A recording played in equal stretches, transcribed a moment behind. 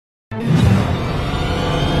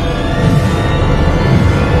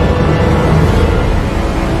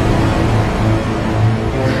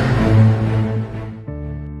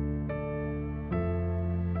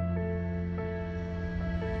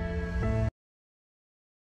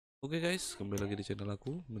Oke guys, kembali lagi di channel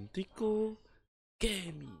aku, Mentiko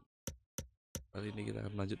Gaming. Kali ini kita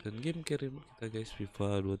akan melanjutkan game carry kita guys,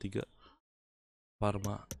 FIFA 23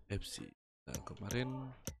 Parma FC. Nah,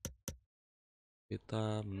 kemarin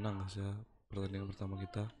kita menang ya pertandingan pertama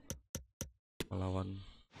kita melawan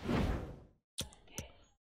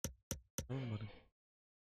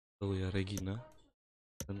Regina.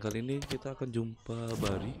 Dan kali ini kita akan jumpa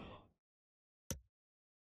Bari.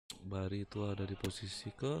 Bari itu ada di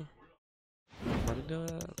posisi kemarin dia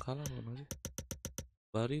kalah sih.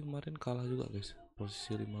 Bari kemarin kalah juga guys,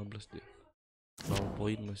 posisi 15 dia, 0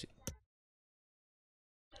 poin masih.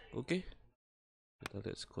 Oke, kita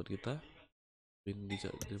lihat skor kita.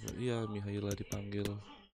 Iya, Mihaila dipanggil.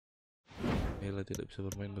 Mihaila tidak bisa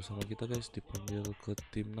bermain bersama kita guys, dipanggil ke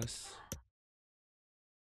timnas.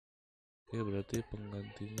 Oke, berarti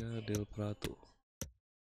penggantinya Del Prato.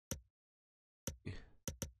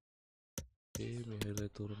 Oke, Mihaila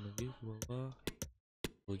turun lagi ke bawah.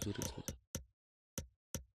 Jurit saja.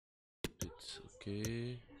 Oke.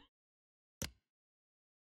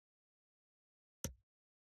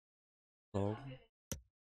 Tom,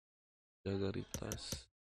 Jagaritas,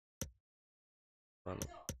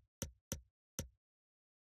 Balap.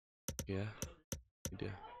 Ya, ini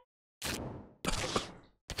dia.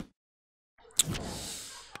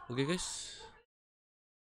 Oke guys,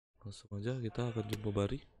 langsung aja kita akan jumpa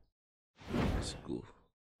Bari. Let's go.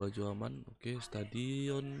 Baju aman. Oke,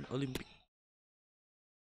 Stadion Olimpik.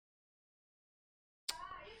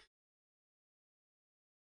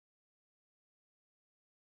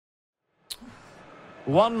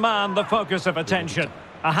 One man the focus of attention.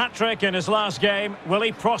 A hat-trick in his last game. Will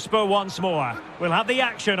he prosper once more? We'll have the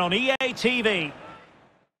action on EA TV.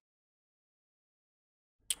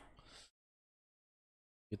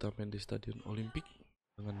 Kita main di Stadion Olimpik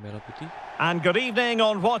dengan merah putih. And good evening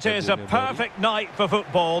on what is a perfect night for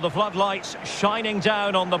football. The floodlights shining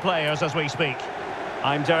down on the players as we speak.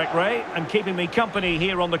 I'm Derek Ray, and keeping me company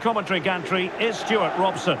here on the commentary gantry is Stuart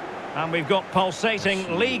Robson. And we've got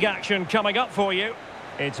pulsating league action coming up for you.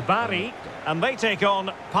 It's Bari, and they take on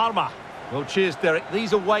Parma. Well, cheers, Derek.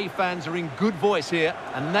 These away fans are in good voice here,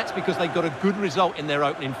 and that's because they got a good result in their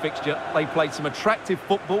opening fixture. They played some attractive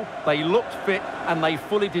football, they looked fit, and they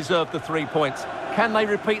fully deserved the 3 points. Can they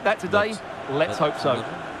repeat that today? Let's hope so.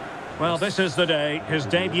 Well, this is the day, his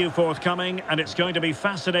debut forthcoming, and it's going to be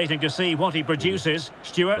fascinating to see what he produces.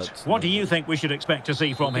 Stuart, what do you think we should expect to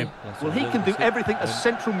see from him? Well, he can do everything a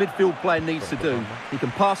central midfield player needs to do. He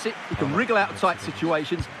can pass it, he can wriggle out of tight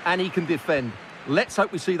situations, and he can defend. Let's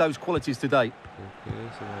hope we see those qualities today.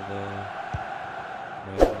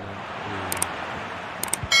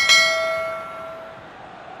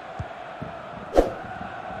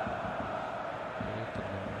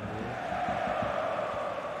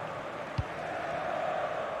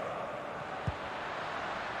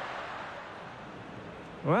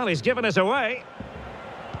 Well, he's given us away.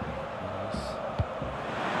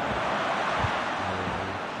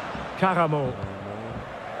 Caramo.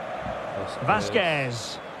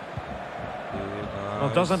 Vasquez. Well,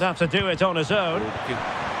 doesn't have to do it on his own.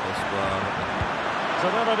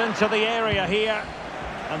 Delivered into the area here.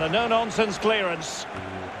 And a no-nonsense clearance.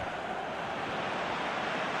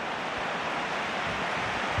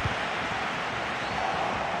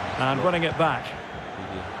 And winning it back.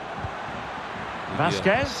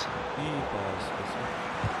 Vasquez.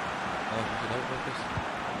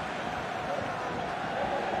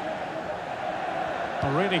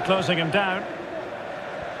 Really closing him down.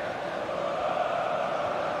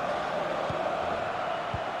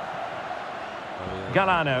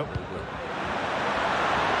 Galano.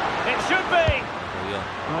 It should be.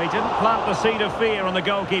 Well, he didn't plant the seed of fear on the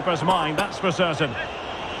goalkeeper's mind, that's for certain.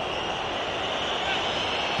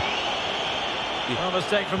 A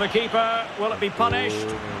mistake from the keeper. Will it be punished?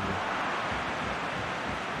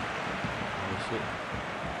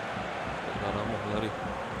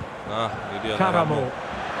 Caramo.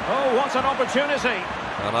 Oh, what an opportunity.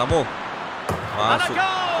 Caramo. And a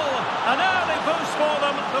goal! An early boost for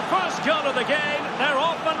them. The first goal of the game. They're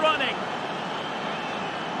off and running.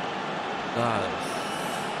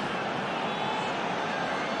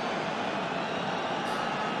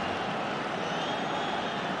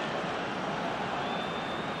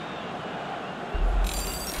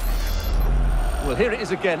 Well, here it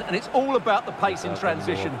is again, and it's all about the pace in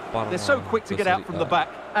transition. They're so quick to get out from the back,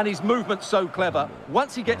 and his movement's so clever.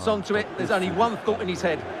 Once he gets onto it, there's only one thought in his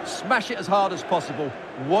head: smash it as hard as possible.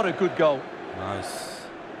 What a good goal. Nice.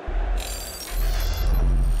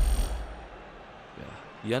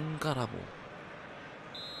 Yan Caramo.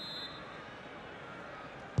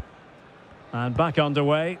 And back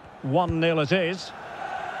underway. 1-0 it is.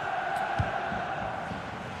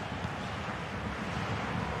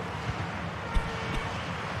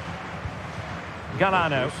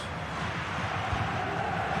 Galano.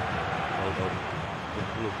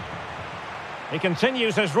 He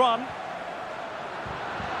continues his run.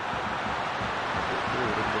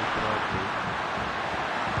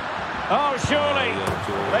 Oh, surely.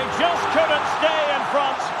 They just couldn't stay in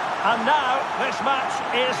front. And now this match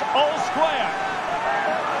is all square.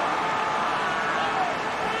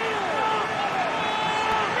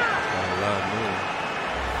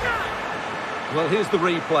 Well, here's the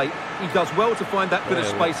replay. He does well to find that bit of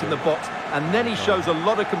space in the box, and then he shows a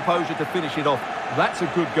lot of composure to finish it off. That's a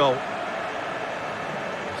good goal.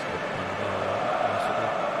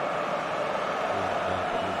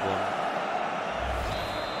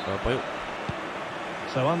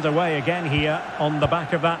 So underway again here on the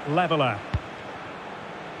back of that leveller.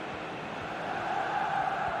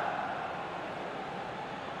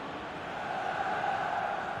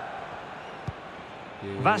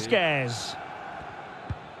 Vasquez.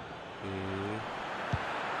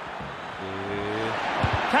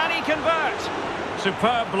 Can he convert?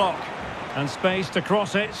 Superb block. And space to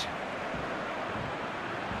cross it.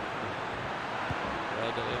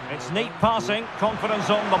 It's neat passing, confidence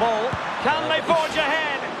on the ball. Can they forge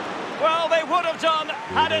ahead? Well, they would have done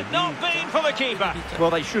had it not been for the keeper.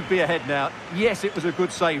 Well, they should be ahead now. Yes, it was a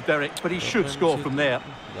good save, Derek, but he should score from there.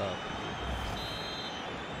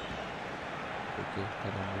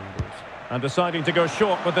 And deciding to go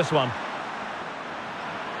short with this one.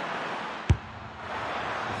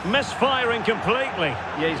 Misfiring completely.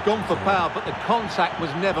 Yeah, he's gone for power, but the contact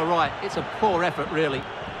was never right. It's a poor effort, really.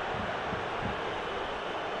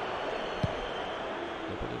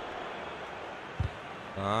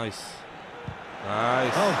 Nice.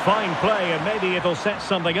 Nice. Oh, fine play, and maybe it'll set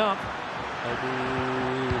something up.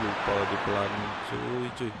 Aduh, lupa dipelan,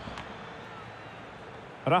 cuy.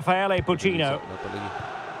 Raffaele Puccino.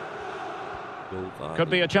 Could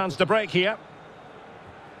be a chance to break here.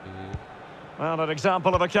 Well, an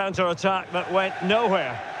example of a counter-attack that went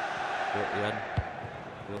nowhere. Yan.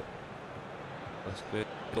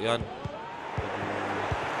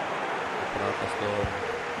 Teratas dong.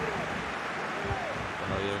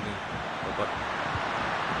 Bahaya nih. Dapat.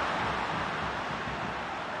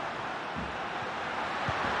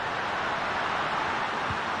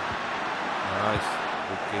 Nice.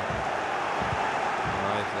 Okay.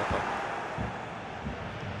 Nice, dapat.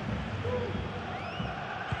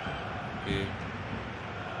 Okay.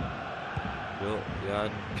 Yo,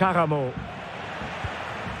 Yan. Caramo.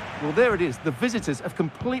 Well, there it is. The visitors have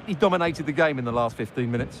completely dominated the game in the last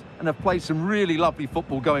 15 minutes and have played some really lovely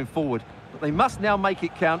football going forward. But they must now make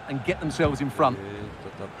it count and get themselves in front.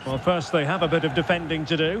 Well, first they have a bit of defending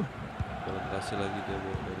to do.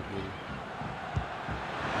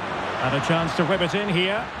 And a chance to whip it in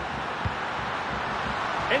here.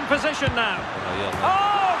 In position now.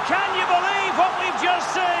 Oh, can you believe what we've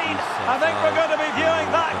just seen? I think we're going to be viewing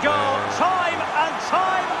that goal time and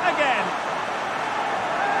time again.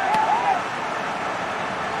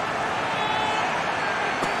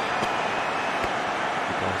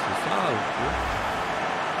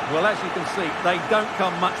 Well, as you can see, they don't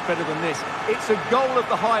come much better than this. It's a goal of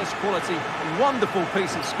the highest quality. Wonderful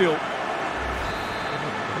piece of skill.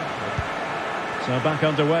 So back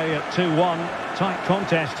underway at 2-1. Tight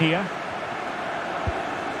contest here.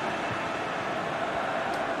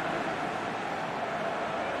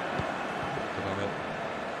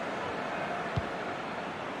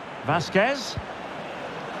 Vasquez.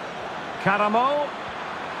 Caramo.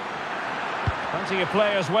 Plenty of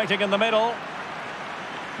players waiting in the middle.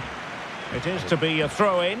 It is to be a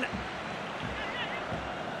throw-in.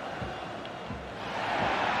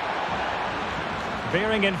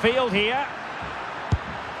 Veering in field here.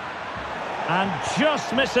 And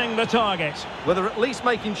just missing the target. Well, they're at least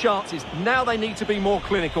making chances. Now they need to be more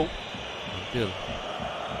clinical.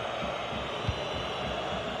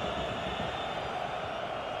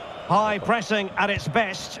 High pressing at its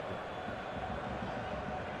best.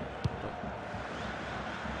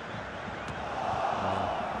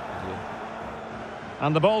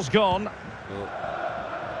 And the ball's gone.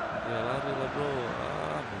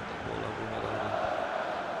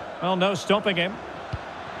 Well, no stopping him.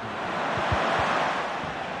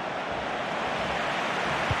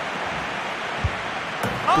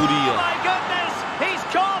 Oh, my goodness! He's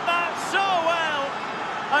caught that so well!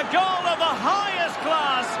 A goal of the highest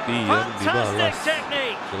class! Fantastic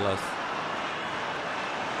technique! Jelas.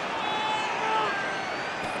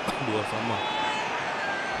 Dua sama.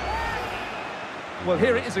 Well,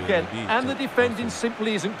 here it is again, and the defending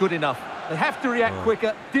simply isn't good enough. They have to react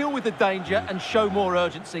quicker, deal with the danger, and show more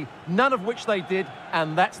urgency, none of which they did,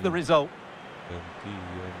 and that's the result.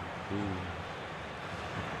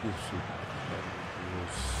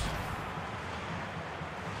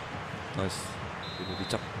 Nice. Ini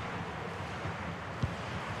dicap.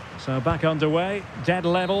 So back underway, dead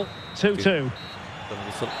level, 2-2.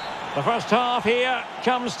 The first half here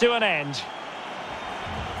comes to an end.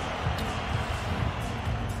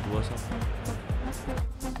 2-1.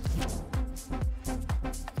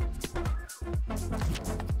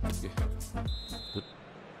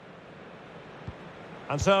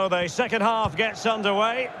 And so the second half gets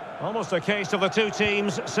underway. Almost a case of the two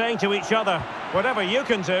teams saying to each other, whatever you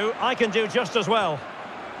can do, I can do just as well.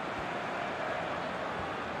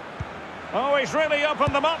 Oh, he's really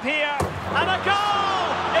opened them up here. And a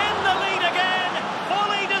goal! In the lead again!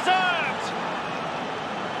 Fully deserved!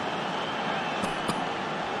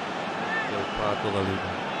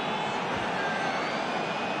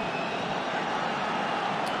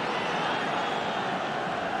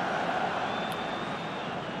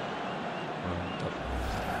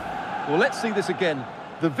 Well, let's see this again.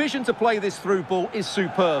 The vision to play this through ball is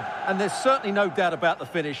superb, and there's certainly no doubt about the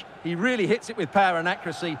finish. He really hits it with power and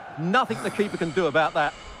accuracy. Nothing the keeper can do about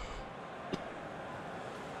that.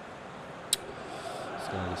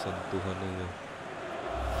 Sekali sentuhan ini.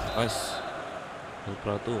 Nice.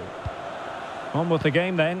 Pratu. On with the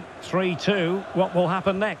game then, 3-2. What will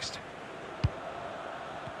happen next?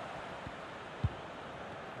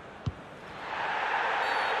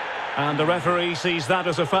 And the referee sees that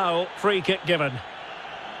as a foul. Free kick given.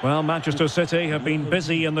 Well, Manchester City have been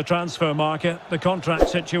busy in the transfer market. The contract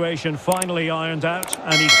situation finally ironed out,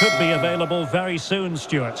 and he could be available very soon,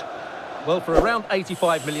 Stuart. Well, for around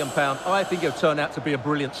 £85 million, I think he'll turn out to be a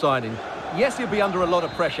brilliant signing. Yes, he'll be under a lot of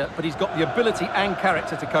pressure, but he's got the ability and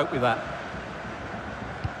character to cope with that.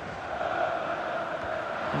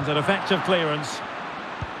 And an effective clearance.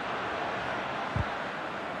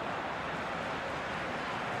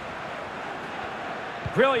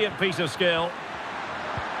 Brilliant piece of skill.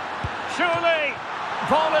 Surely,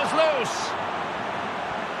 ball is loose.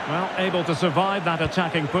 Well, able to survive that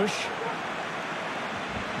attacking push.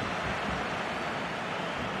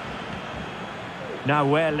 Now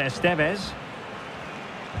Esteves.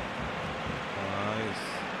 Nice.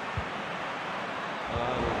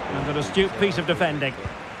 And an astute piece of defending.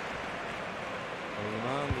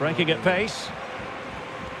 Breaking at pace.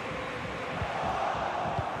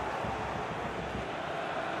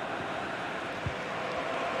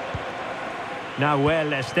 Now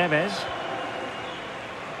Esteves.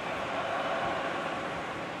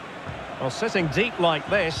 Well, sitting deep like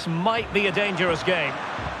this might be a dangerous game.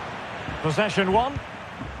 Possession one.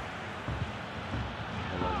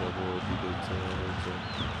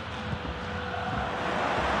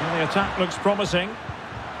 And the attack looks promising.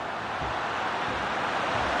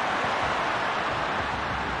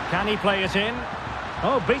 Can he play it in?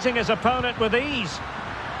 Oh, beating his opponent with ease.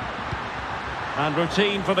 And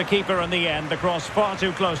routine for the keeper in the end. The cross far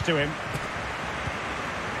too close to him.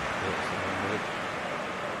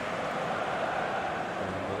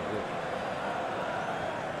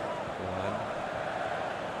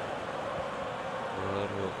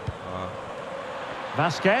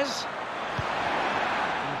 Vasquez.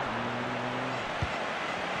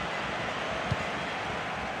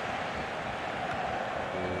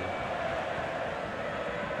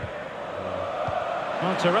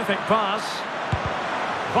 Oh, terrific pass.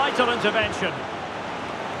 Vital intervention.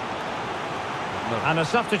 And a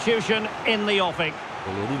substitution in the offing.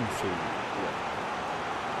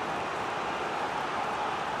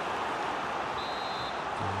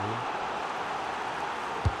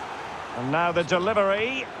 And now the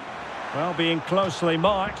delivery. Well, being closely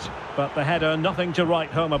marked, but the header nothing to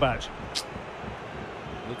write home about.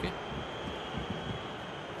 Okay.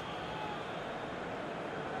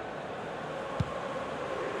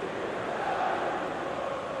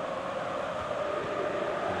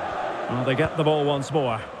 Well, they get the ball once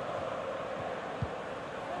more.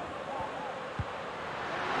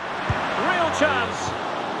 Real chance.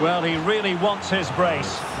 Well, he really wants his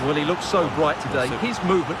brace. Well, he looks so bright today. His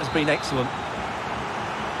movement has been excellent.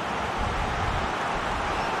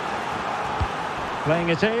 Playing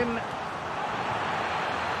it in.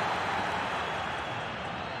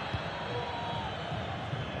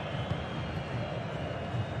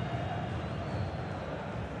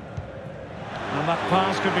 And that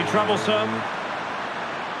pass could be troublesome.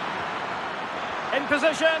 In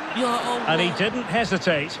position. And he didn't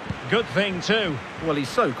hesitate. Good thing too. Well, he's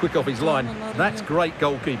so quick off his line. That's great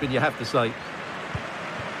goalkeeping, you have to say.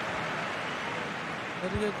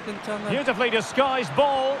 Beautifully disguised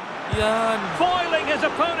ball. Foiling his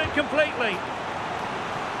opponent completely.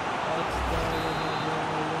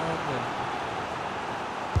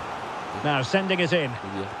 Now sending it in.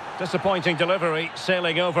 Disappointing delivery,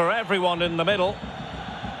 sailing over everyone in the middle.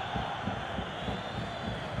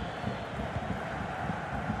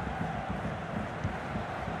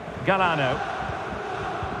 Galano.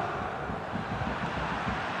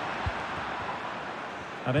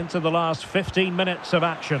 And into the last 15 minutes of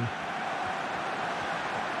action.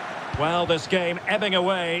 Well, this game ebbing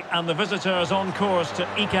away, and the visitors on course to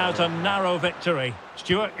eke out a narrow victory.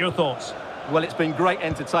 Stuart, your thoughts? Well, it's been great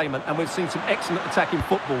entertainment, and we've seen some excellent attacking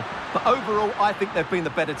football. But overall, I think they've been the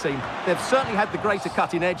better team. They've certainly had the greater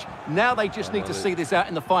cutting edge. Now they just need to see this out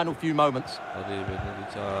in the final few moments.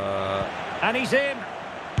 And he's in.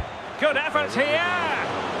 Good effort here.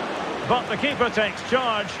 But the keeper takes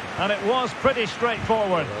charge, and it was pretty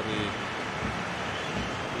straightforward.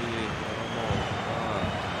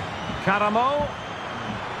 Karamo.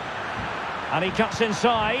 And he cuts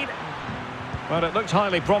inside. Well, it looked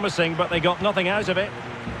highly promising, but they got nothing out of it.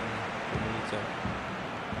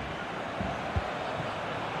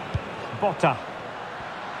 Botta.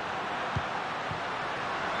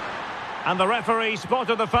 And the referee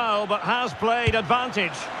spotted the foul, but has played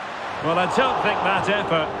advantage. Well, I don't think that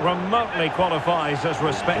effort remotely qualifies as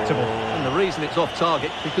respectable. And the reason it's off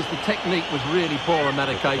target, because the technique was really poor on that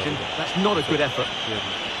occasion. That's not a good effort.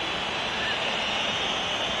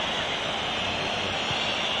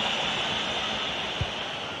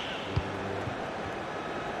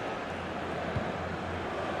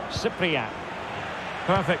 Cyprian.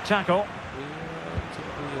 Perfect tackle.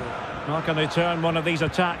 How can they turn one of these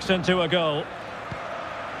attacks into a goal?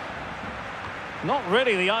 Not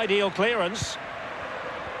really the ideal clearance.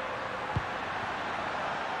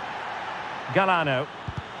 Galano.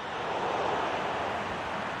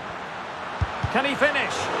 Can he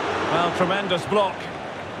finish? Well, tremendous block.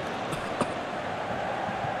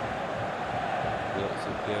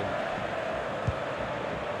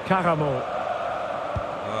 Karamo.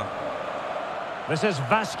 This is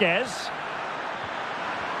Vasquez.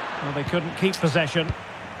 Well, they couldn't keep possession.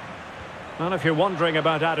 Well, if you're wondering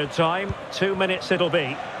about added time, 2 minutes it'll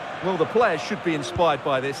be. Well, the players should be inspired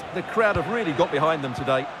by this. The crowd have really got behind them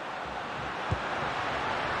today.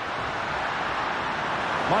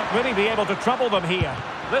 Might really be able to trouble them here.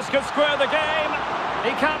 This could square the game.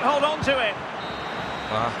 He can't hold on to it.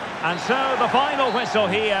 And so the final whistle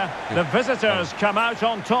here. The visitors come out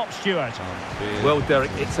on top, Stuart. Well,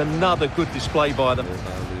 Derek, it's another good display by them.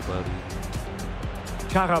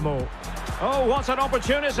 Karamo. Oh, what an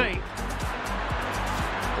opportunity.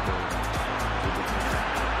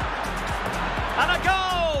 And a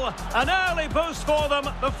goal! An early boost for them.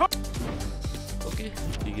 The Oke,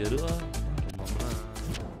 3-2.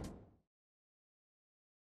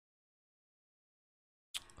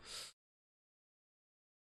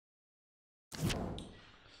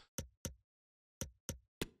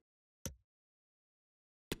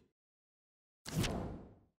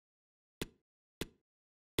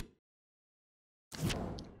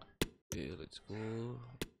 Oke, let's go.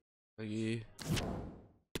 Lagi.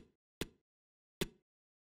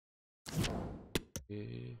 Oke.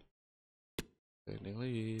 Training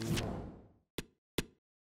lagi.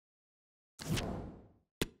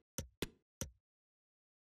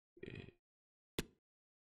 Oke.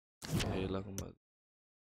 Hilang kembali.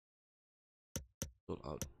 Sold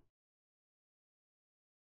out.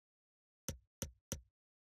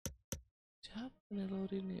 Siapa nih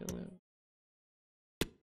Lori ini?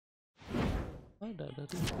 Ada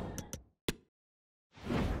dari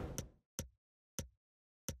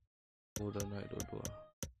udah naik dua-dua.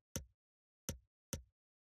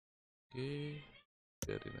 Oke,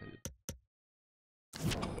 biarin aja.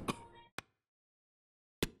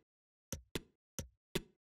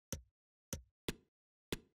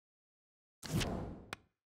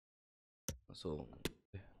 Langsung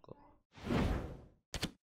kok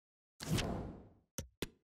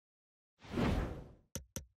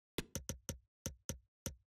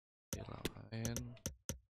lain.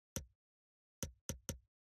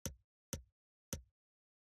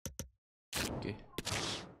 Oke.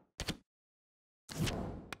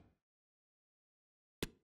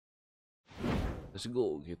 Let's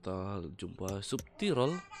go, kita jumpa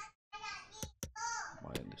Subtirol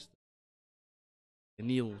main di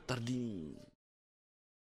Ennio Tardini.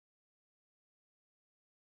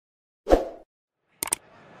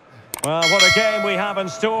 Well, what a game we have in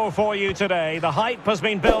store for you today. The hype has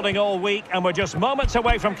been building all week, and we're just moments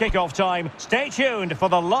away from kick-off time. Stay tuned for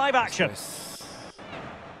the live action.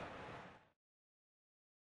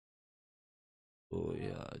 Oh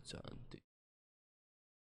yeah, cantik.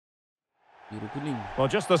 Biru-kuning. Well,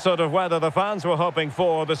 just the sort of weather the fans were hoping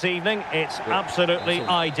for this evening. It's absolutely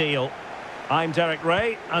ideal. I'm Derek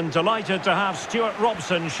Ray, and delighted to have Stuart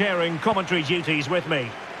Robson sharing commentary duties with me.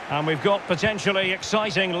 And we've got potentially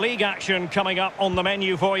exciting league action coming up on the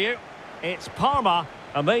menu for you. It's Parma,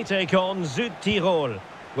 and they take on Südtirol.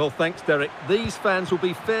 Well, thanks, Derek. These fans will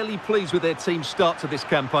be fairly pleased with their team's start to this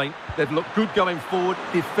campaign. They've looked good going forward,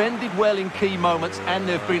 defended well in key moments, and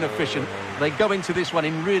they've been efficient. They go into this one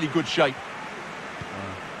in really good shape.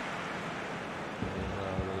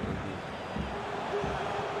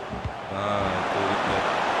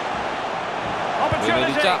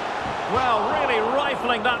 Opportunity! Well, really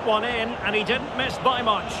rifling that one in, and he didn't miss by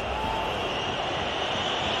much.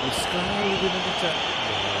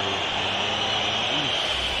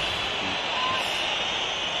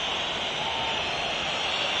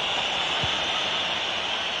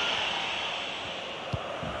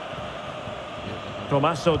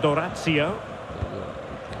 Tommaso Dorazio.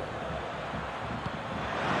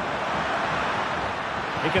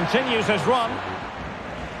 He continues his run.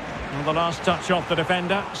 And the last touch off the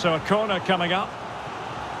defender, so a corner coming up.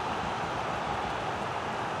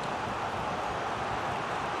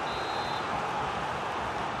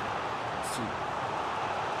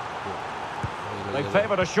 They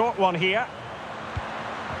favoured a short one here.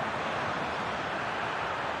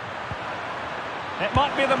 It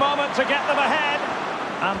might be the moment to get them ahead.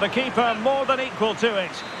 And the keeper more than equal to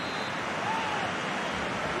it.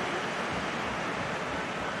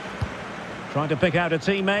 Trying to pick out a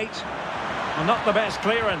teammate. And not the best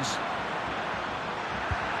clearance.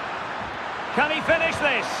 Can he finish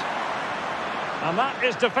this? And that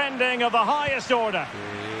is defending of the highest order.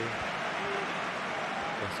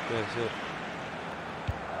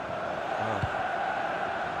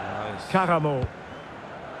 Caramo.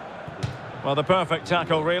 Well, the perfect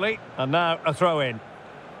tackle, really. And now a throw-in.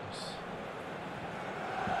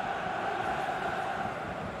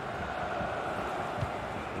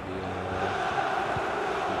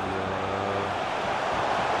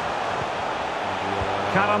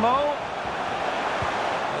 Caramo.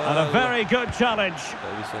 And a very good challenge.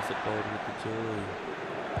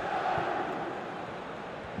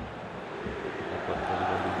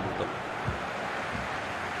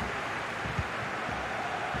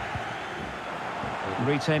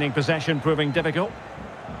 Retaining possession proving difficult.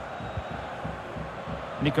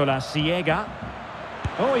 Nicolas Siega.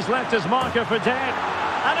 Oh, he's left his marker for dead.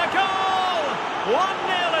 And a goal!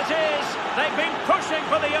 1-0 it is. They've been pushing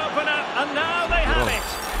for the opener, and now they have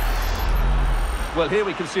it. Well, here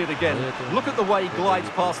we can see it again. Look at the way he glides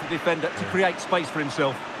past the defender to create space for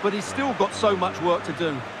himself. But he's still got so much work to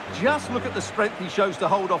do. Just look at the strength he shows to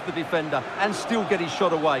hold off the defender and still get his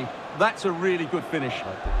shot away. That's a really good finish.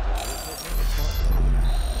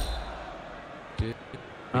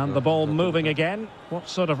 And the ball moving again. What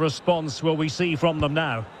sort of response will we see from them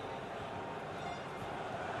now?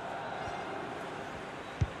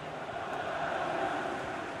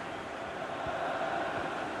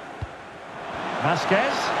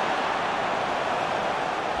 Vasquez.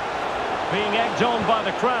 Being egged on by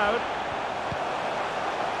the crowd.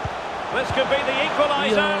 This could be the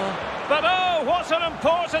equaliser. Yeah. But oh, what an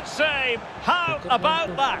important save. How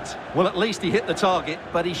about that? Well, at least he hit the target,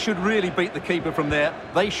 but he should really beat the keeper from there.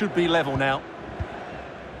 They should be level now.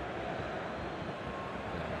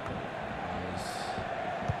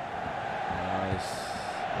 Nice.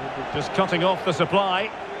 Just cutting off the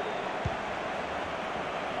supply.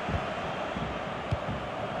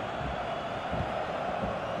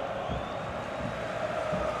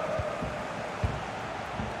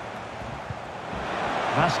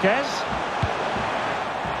 Vasquez.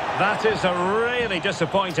 That is a really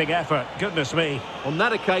disappointing effort. Goodness me. On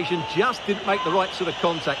that occasion, just didn't make the right sort of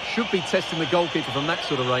contact. Should be testing the goalkeeper from that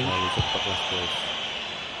sort of range.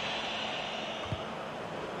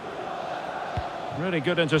 Really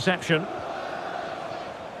good interception.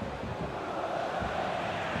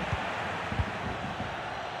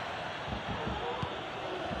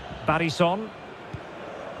 Barison.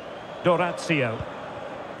 Dorazio.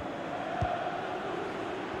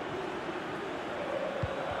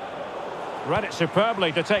 Read it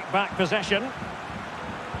superbly to take back possession.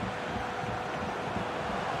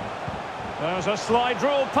 There's a slide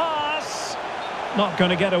rule pass. Not going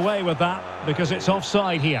to get away with that because it's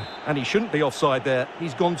offside here. And he shouldn't be offside there.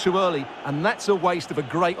 He's gone too early, and that's a waste of a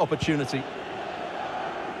great opportunity.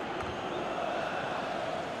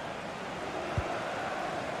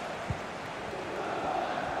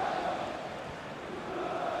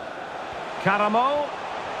 Caramo.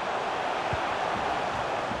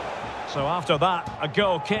 So after that, a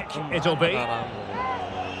goal kick it'll be.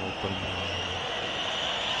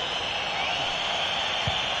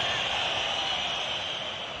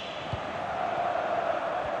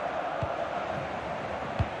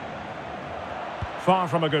 Far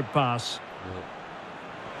from a good pass.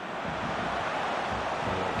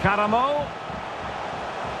 Caramo.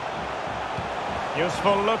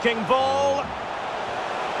 Useful looking ball.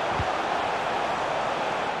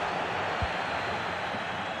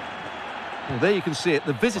 Well, there you can see it.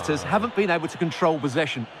 The visitors haven't been able to control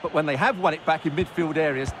possession, but when they have won it back in midfield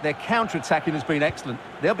areas, their counter-attacking has been excellent.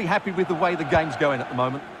 They'll be happy with the way the game's going at the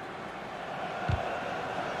moment.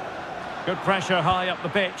 Good pressure high up the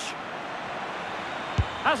pitch.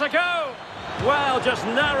 Has a go! Well, just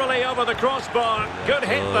narrowly over the crossbar. Good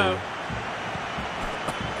hit, though.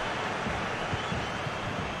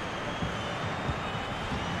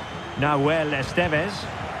 Nahuel Esteves.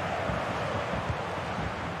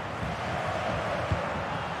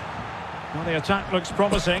 Well, the attack looks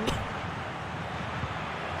promising.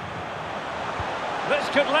 This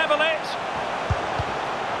could level it.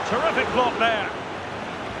 Terrific block there.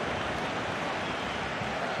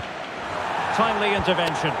 Timely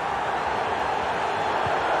intervention.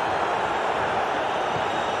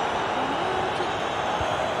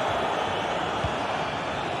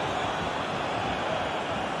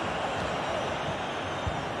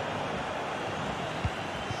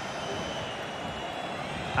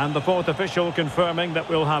 And the fourth official confirming that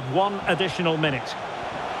we'll have one additional minute.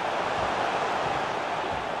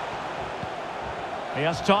 He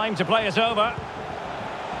has time to play it over.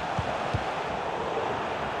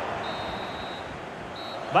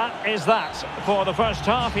 That is that for the first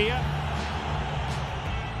half here.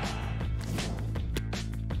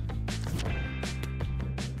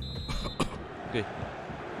 Okay.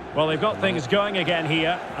 Well, they've got things going again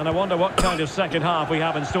here, and I wonder what kind of second half we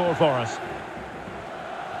have in store for us.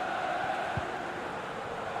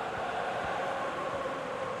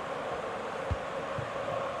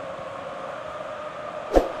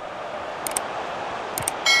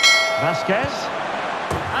 Vasquez.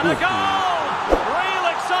 And a goal! Real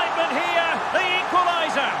excitement here. The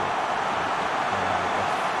equaliser.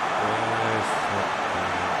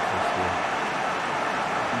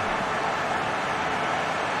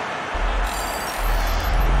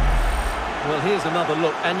 Well, here's another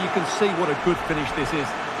look, and you can see what a good finish this is.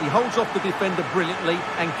 He holds off the defender brilliantly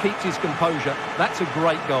and keeps his composure. That's a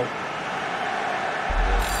great goal.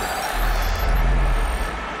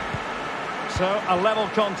 So, a level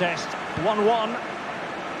contest, 1-1.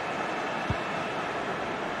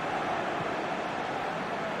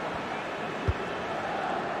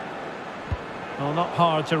 Well, not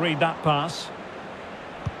hard to read that pass.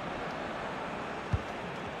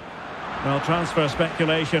 Well, transfer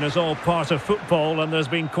speculation is all part of football, and there's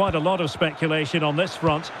been quite a lot of speculation on this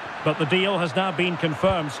front, but the deal has now been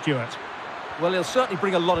confirmed, Stuart. Well, he'll certainly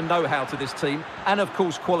bring a lot of know-how to this team, and of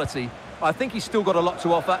course quality. I think he's still got a lot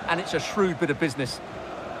to offer, and it's a shrewd bit of business.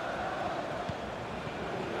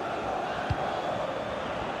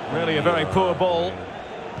 Really a very poor ball.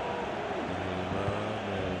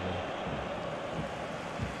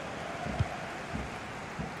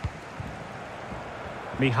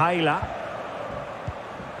 Mihaila.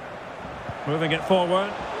 Moving it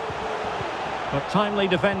forward. But timely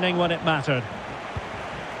defending when it mattered.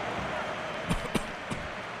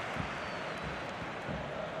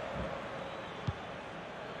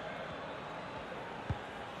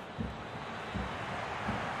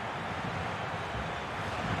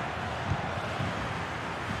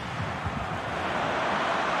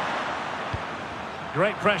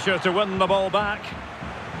 Great pressure to win the ball back.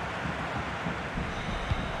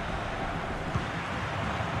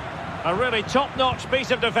 A really top-notch piece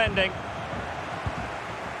of defending.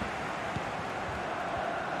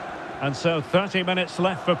 And so 30 minutes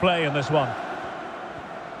left for play in this one.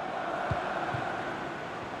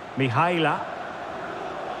 Mihaila.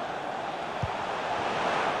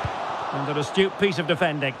 And an astute piece of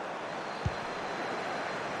defending.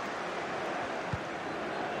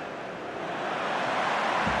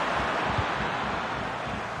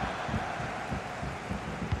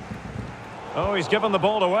 Oh, he's given the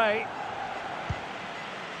ball away.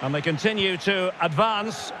 And they continue to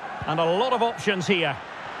advance. And a lot of options here.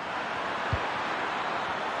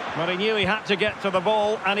 But he knew he had to get to the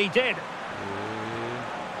ball, and he did.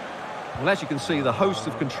 Well, as you can see, the hosts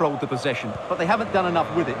have controlled the possession, but they haven't done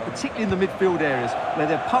enough with it, particularly in the midfield areas, where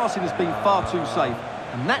their passing has been far too safe.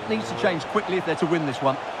 And that needs to change quickly if they're to win this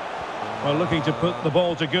one. Well, looking to put the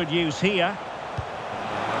ball to good use here.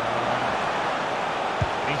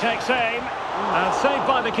 He takes aim, and saved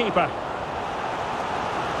by the keeper.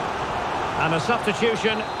 And a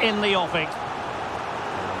substitution in the offing.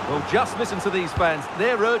 Well, just listen to these fans.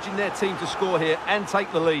 They're urging their team to score here and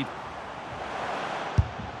take the lead.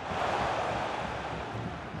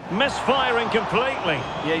 Misfiring completely.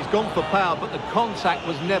 Yeah, he's gone for power, but the contact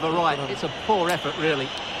was never right. It's a poor effort, really.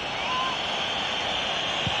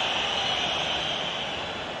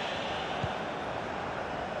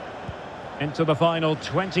 Into the final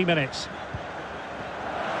 20 minutes.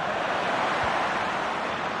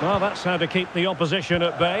 Well, that's how to keep the opposition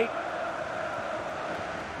at bay.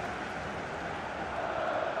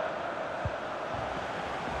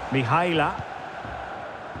 Mihaila.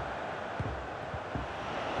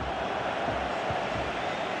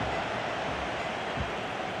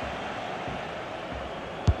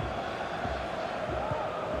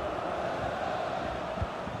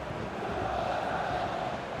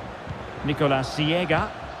 Nicolas Siega.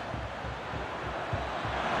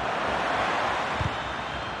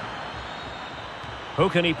 Who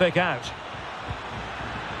can he pick out?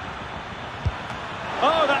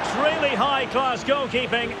 Oh, that's really high-class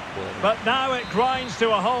goalkeeping. But now it grinds to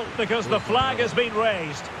a halt because the flag has been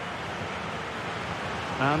raised.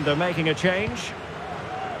 And they're making a change.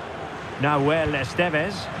 Nahuel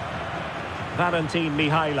Esteves. Valentin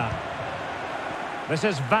Mihaila. This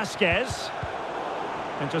is Vasquez.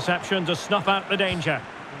 Interception to snuff out the danger.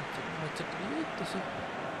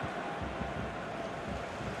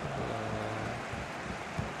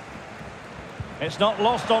 It's not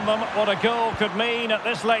lost on them what a goal could mean at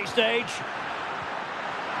this late stage.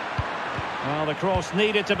 Well, the cross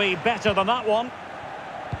needed to be better than that one.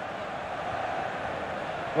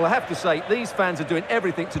 Well, I have to say, these fans are doing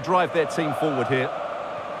everything to drive their team forward here.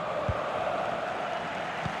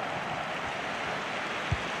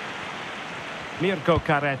 Mirko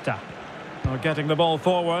Caretta. Getting the ball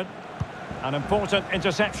forward. An important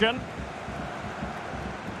interception.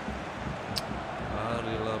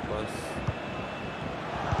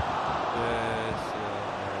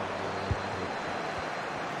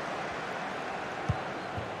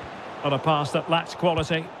 On a pass that lacks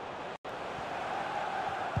quality.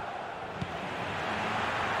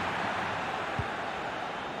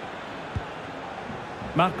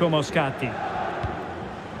 Marco Moscati.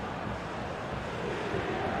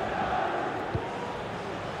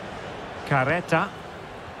 Caretta.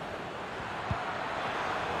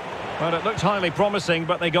 Well, it looked highly promising,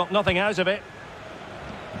 but they got nothing out of it.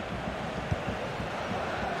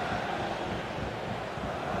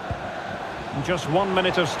 Just 1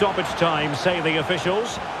 minute of stoppage time, say the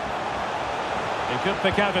officials. He could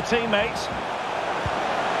pick out a teammate.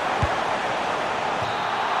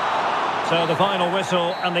 So the final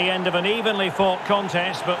whistle and the end of an evenly fought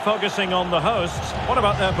contest, but focusing on the hosts. What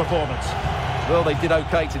about their performance? Well, they did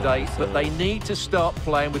okay today, but they need to start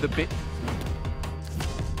playing with a bit...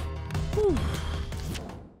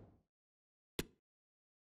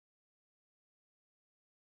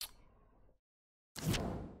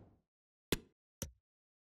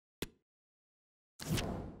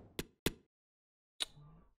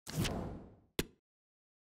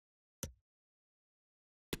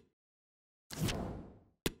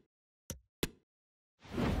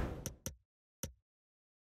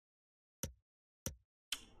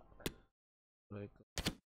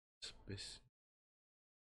 Space.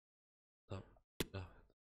 Dah.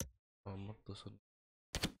 Amat dosen.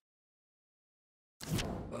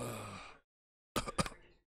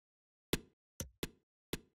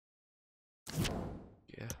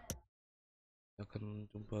 Ya. Akan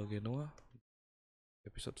jumpa Genoa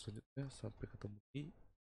episode selanjutnya. Sampai ketemu di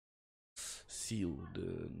see you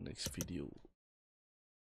the next video.